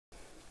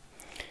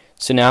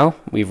So now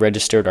we've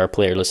registered our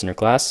player listener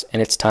class,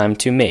 and it's time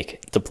to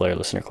make the player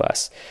listener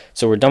class.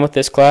 So we're done with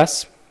this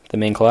class, the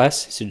main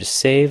class, so just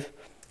save,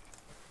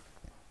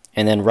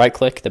 and then right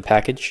click the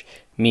package,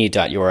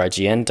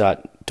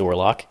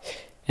 me.urign.doorlock,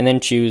 and then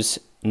choose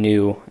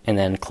new and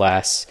then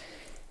class,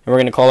 and we're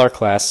going to call our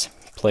class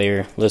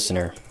player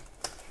listener.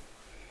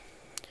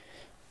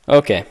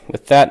 Okay,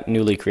 with that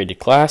newly created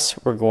class,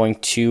 we're going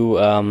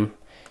to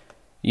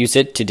use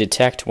it to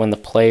detect when the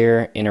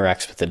player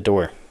interacts with the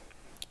door.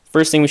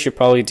 First thing we should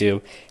probably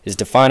do is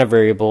define a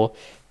variable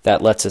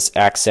that lets us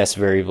access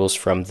variables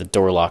from the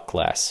door lock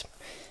class.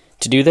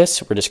 To do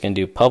this, we're just going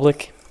to do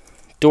public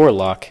door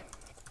lock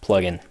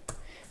plugin.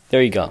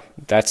 There you go.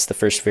 That's the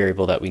first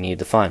variable that we need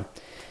to define.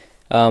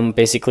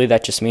 Basically,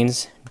 that just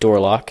means door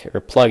lock,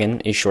 or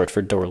plugin is short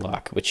for door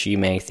lock, which you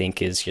may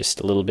think is just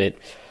a little bit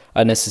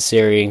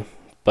unnecessary,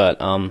 but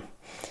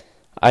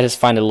I just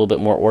find it a little bit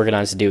more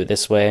organized to do it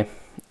this way.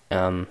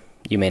 You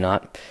may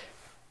not,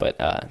 but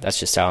that's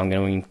just how I'm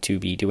going to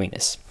be doing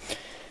this.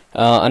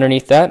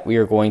 Underneath that, we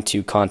are going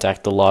to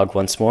contact the log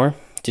once more.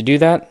 To do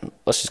that,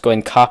 let's just go ahead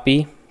and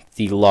copy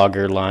the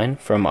logger line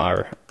from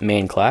our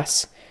main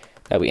class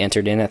that we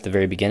entered in at the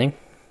very beginning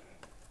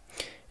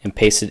and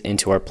paste it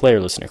into our player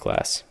listener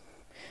class.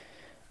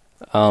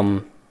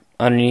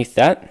 Underneath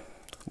that,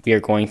 we are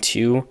going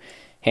to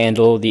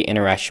handle the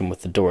interaction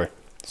with the door.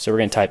 So we're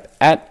going to type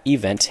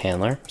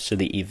 @event_handler, so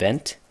the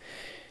event,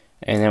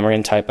 and then we're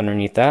going to type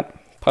underneath that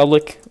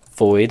public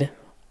void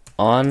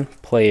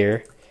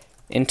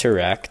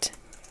onPlayerInteract.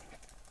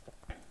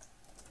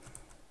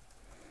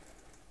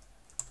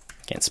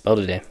 Can't spell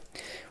today.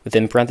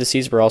 Within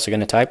parentheses, we're also going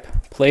to type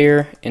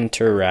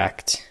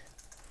PlayerInteract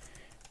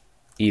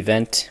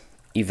event,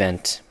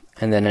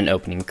 and then an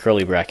opening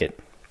curly bracket.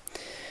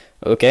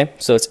 Okay,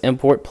 so let's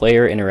import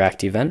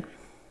PlayerInteract event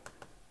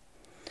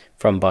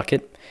from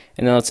Bukkit,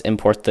 and then let's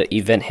import the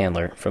event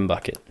handler from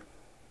Bukkit.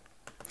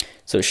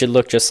 So it should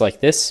look just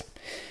like this.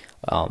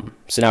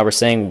 So now we're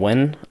saying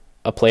when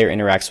a player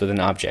interacts with an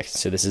object.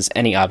 So this is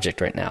any object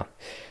right now,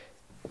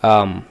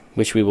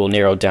 which we will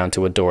narrow down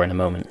to a door in a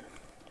moment.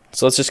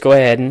 So let's just go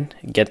ahead and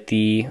get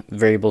the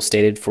variable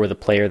stated for the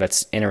player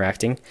that's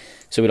interacting,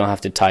 so we don't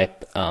have to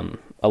type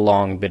a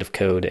long bit of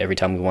code every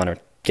time we want to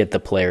get the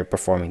player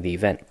performing the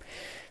event.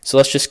 So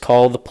let's just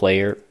call the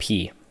player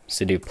P.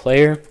 So do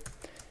player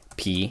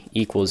P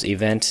equals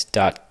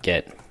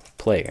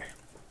event.getPlayer.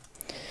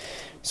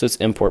 So let's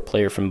import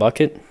player from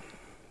Bukkit.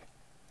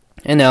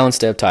 And now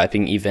instead of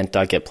typing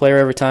event.getPlayer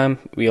every time,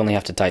 we only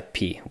have to type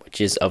P,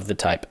 which is of the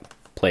type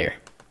player.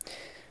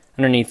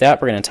 Underneath that,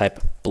 we're going to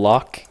type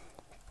block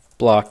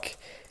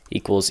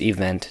equals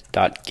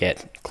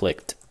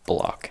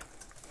event.getClickedBlock.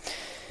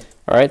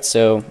 Alright,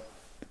 so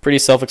pretty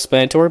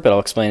self-explanatory, but I'll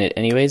explain it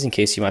anyways in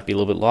case you might be a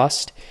little bit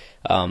lost.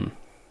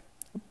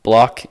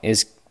 Block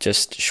is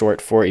just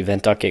short for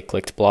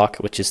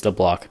event.getClickedBlock, which is the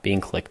block being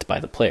clicked by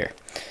the player.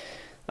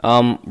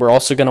 We're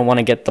also going to want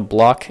to get the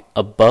block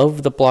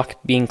above the block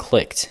being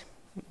clicked.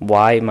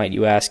 Why, might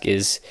you ask,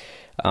 is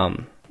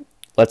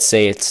let's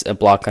say it's a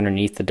block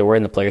underneath the door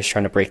and the player is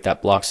trying to break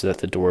that block so that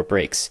the door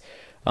breaks.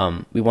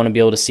 We want to be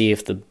able to see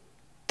if the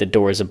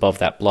door is above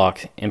that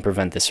block and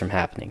prevent this from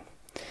happening.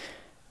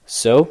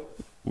 So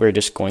we're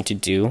just going to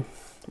do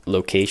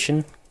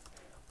location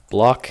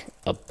block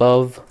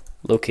above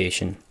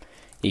location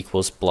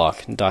equals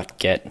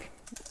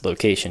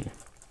block.getLocation.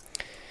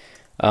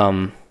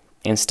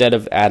 Instead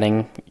of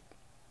adding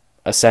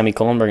a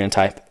semicolon, we're going to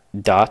type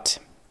dot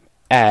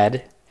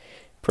add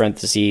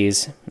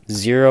parentheses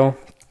 0,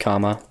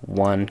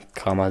 1,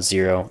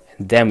 0,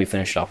 and then we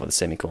finish it off with a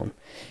semicolon.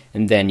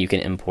 And then you can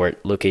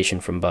import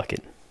location from Bukkit.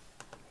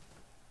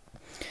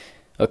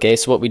 Okay,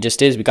 so what we just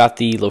did is we got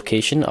the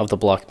location of the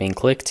block being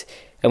clicked,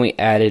 and we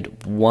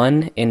added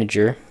one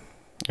integer,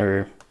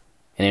 or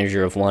an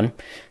integer of 1,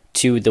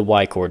 to the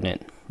y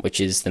coordinate,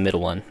 which is the middle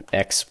one,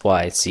 x,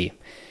 y, z.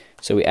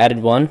 So we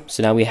added 1,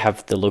 so now we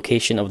have the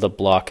location of the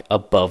block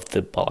above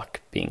the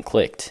block being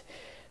clicked.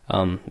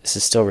 This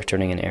is still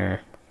returning an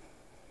error.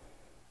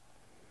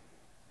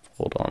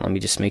 Hold on, let me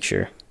just make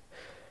sure.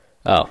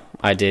 Oh,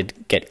 I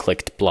did get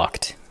clicked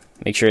blocked.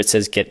 Make sure it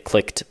says get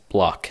clicked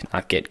block,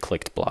 not get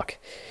clicked block.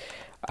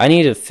 I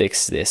need to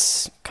fix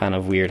this kind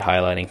of weird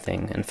highlighting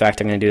thing. In fact,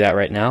 I'm going to do that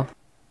right now.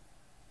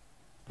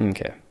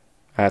 Okay,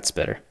 that's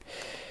better.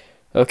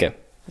 Okay,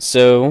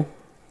 so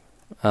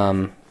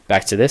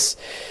back to this.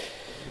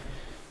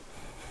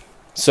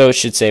 So it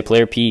should say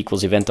player P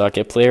equals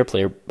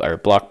event.getPlayer, or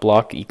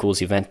block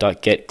equals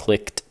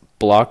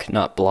event.getClickedBlock,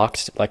 not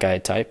blocked like I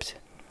had typed.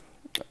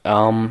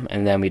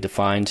 And then we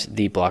defined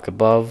the block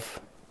above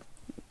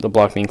the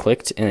block being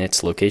clicked and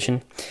its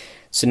location.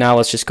 So now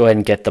let's just go ahead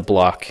and get the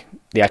block,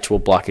 the actual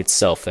block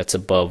itself that's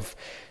above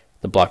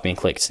the block being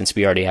clicked, since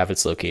we already have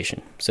its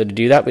location. So to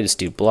do that, we just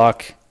do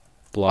block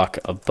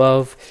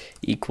above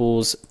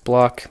equals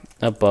block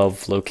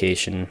above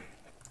location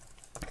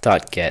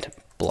dot get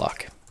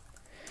block.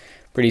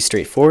 Pretty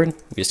straightforward.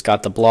 We just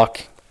got the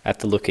block at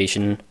the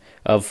location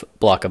of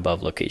block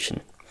above location.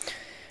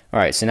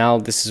 Alright, so now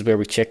this is where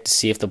we check to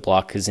see if the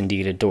block is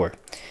indeed a door.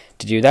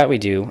 To do that, we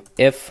do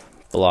if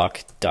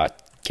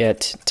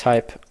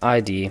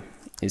block.getType_id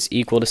is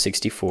equal to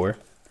 64.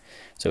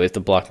 So if the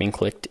block being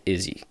clicked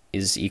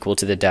is equal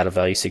to the data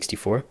value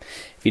 64.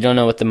 If you don't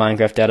know what the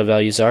Minecraft data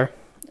values are,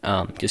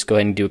 just go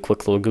ahead and do a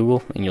quick little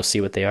Google and you'll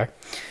see what they are.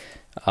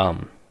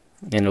 And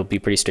it'll be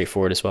pretty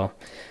straightforward as well.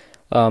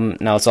 Now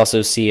let's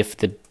also see if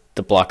the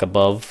block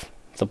above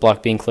the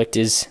block being clicked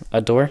is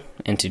a door.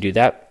 And to do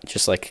that,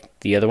 just like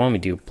the other one, we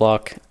do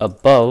block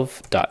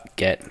above dot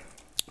get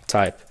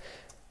type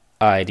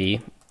ID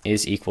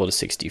is equal to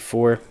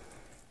 64.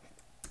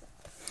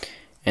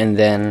 And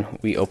then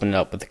we open it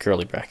up with a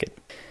curly bracket.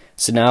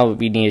 So now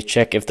we need to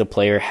check if the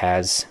player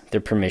has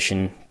their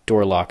permission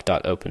door lock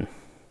dot open.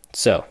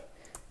 So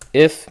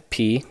if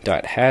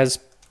p.has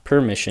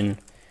permission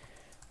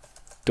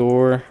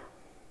door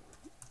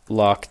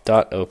lock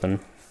dot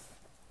open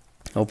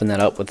that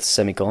up with a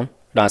semicolon,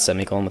 not a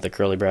semicolon, with a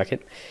curly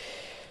bracket.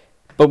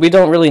 But we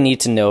don't really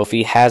need to know if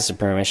he has the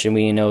permission.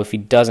 We need to know if he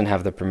doesn't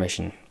have the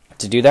permission.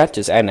 To do that,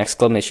 just add an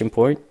exclamation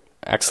point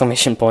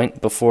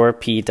before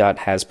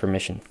p.has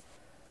permission.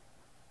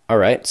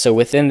 Alright, so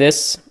within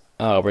this,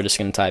 we're just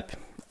going to type.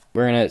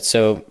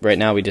 So right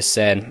now we just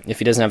said if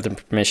he doesn't have the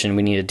permission,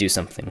 we need to do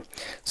something.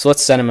 So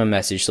let's send him a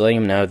message letting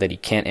him know that he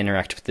can't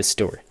interact with this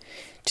door.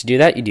 To do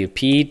that, you do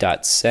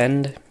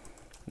p.send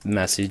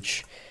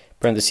message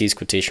parentheses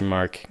quotation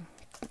mark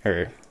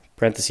or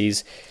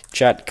parentheses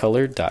chat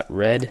color dot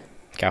red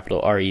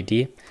capital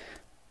RED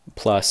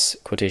plus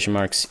quotation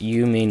marks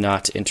you may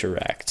not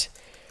interact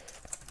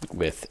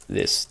with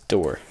this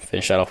door.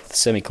 Finish that off with a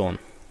semicolon.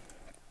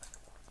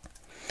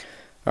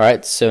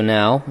 Alright, so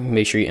now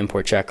make sure you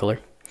import chat color.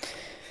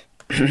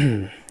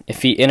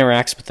 If he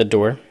interacts with the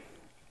door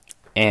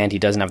and he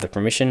doesn't have the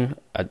permission,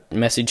 a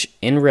message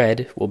in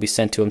red will be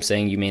sent to him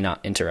saying you may not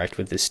interact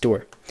with this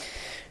door.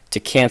 To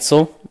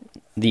cancel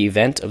the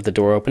event of the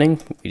door opening,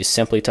 we just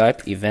simply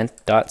type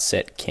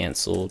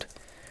event.setCanceled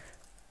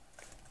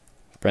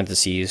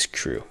parentheses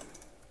true.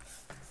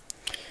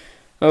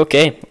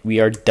 Okay, we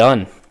are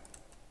done.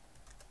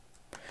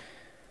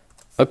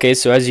 Okay,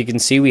 so as you can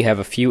see, we have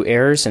a few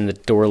errors in the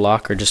door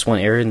lock, or just one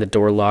error in the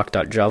door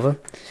lock.java.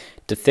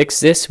 To fix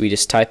this, we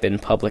just type in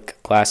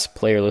public class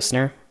player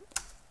listener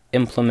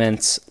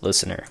implements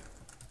listener.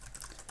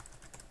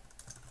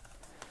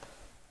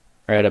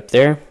 Right up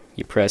there,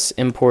 you press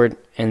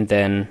import, and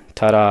then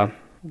ta-da,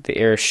 the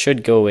error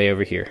should go away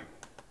over here.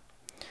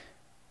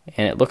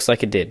 And it looks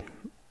like it did.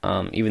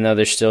 Even though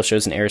there still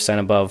shows an error sign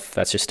above,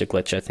 that's just a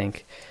glitch, I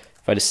think.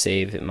 If I just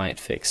save, it might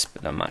fix,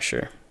 but I'm not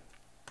sure.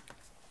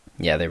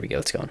 Yeah, there we go,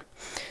 it's gone.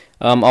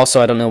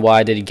 Also, I don't know why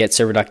I did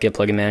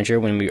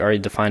getServer.getPluginManager when we already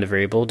defined a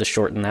variable to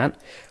shorten that.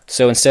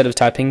 So instead of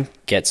typing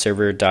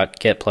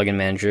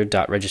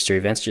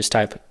getServer.getPluginManager.registerEvents, just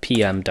type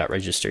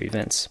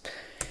pm.registerEvents.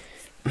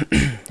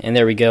 And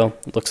there we go,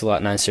 it looks a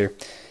lot nicer.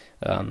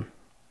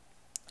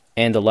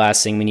 And the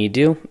last thing we need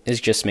to do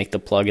is just make the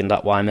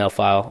plugin.yml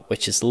file,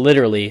 which is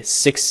literally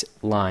 6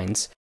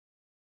 lines.